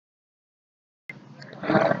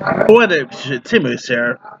What up, Timmy's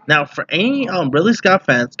here. Now, for any Ridley Scott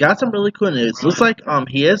fans, got some really cool news. Looks like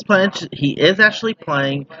he is actually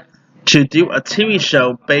planning to do a TV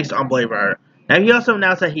show based on Blade Runner. Now, he also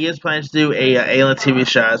announced that he is planning to do a Alien TV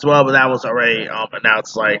show as well, but that was already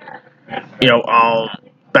announced you know um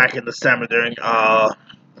back in December during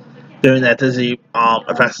that Disney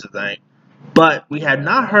events thing. But we had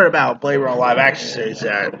not heard about Blade Runner live action series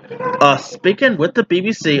yet. Speaking with the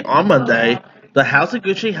BBC on Monday, the House of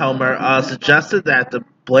Gucci Helmer suggested that the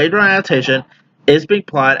Blade Runner adaptation is being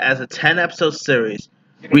plotted as a 10-episode series.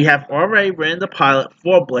 We have already written the pilot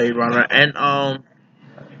for Blade Runner and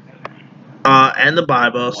the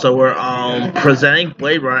Bible, so we're presenting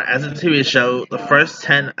Blade Runner as a TV show the first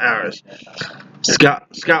 10 hours. Scott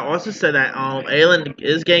also said that Alien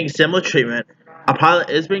is getting similar treatment. A pilot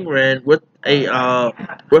is being written with a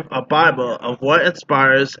Bible of what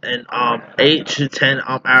inspires in 8 to 10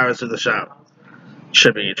 hours of the show.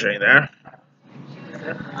 Should be intriguing there.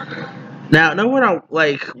 Now, know what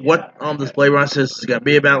what this Blade Runner series is gonna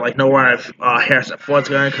be about? Like, know where if Harrison Ford's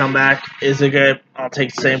gonna come back? Is it gonna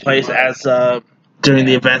take the same place as during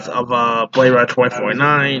the events of Blade Runner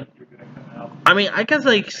 2049? I mean, I guess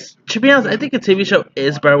to be honest, I think a TV show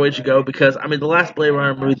is a better way to go because I mean the last Blade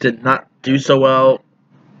Runner movie did not do so well,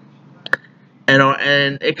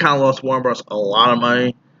 and it kind of lost Warner Bros. A lot of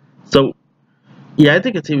money. So yeah, I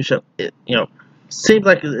think a TV show seems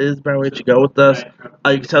like it is a better way to go with this.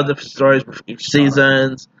 You can tell different stories with each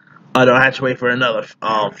seasons. I don't have to wait for another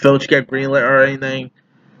film to get greenlit or anything.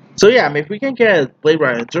 So yeah, I mean if we can get Blade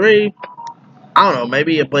Runner 3. I don't know,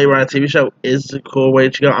 maybe a Blade Runner TV show is a cool way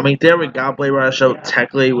to go. I mean, there we got a Blade Runner show,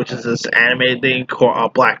 technically, which is this animated thing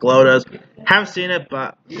called Black Lotus. Haven't seen it,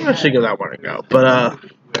 but I should give that one a go. But,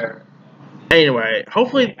 anyway,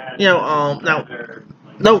 hopefully, no.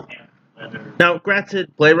 Now,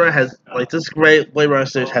 granted, Blade Runner has, this great Blade Runner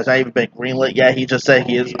series has not even been greenlit yet. He just said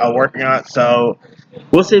he is working on it, so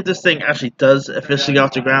we'll see if this thing actually does officially get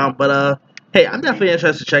off the ground. But, hey, I'm definitely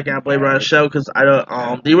interested in checking out Blade Runner show because I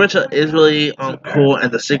don't the original is really cool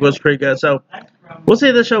and the sequel is pretty good. So we'll see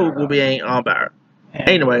if the show will be any better.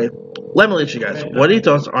 Anyway, let me let you guys. What are your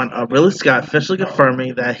thoughts on Ridley Scott officially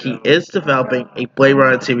confirming that he is developing a Blade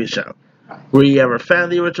Runner TV show? Were you ever a fan of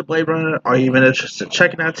the original Blade Runner? Are you even interested in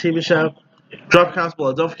checking out the TV show? Drop comments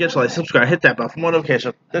below. Don't forget to like, subscribe, hit that bell for more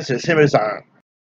notifications. This is Timmy Zara.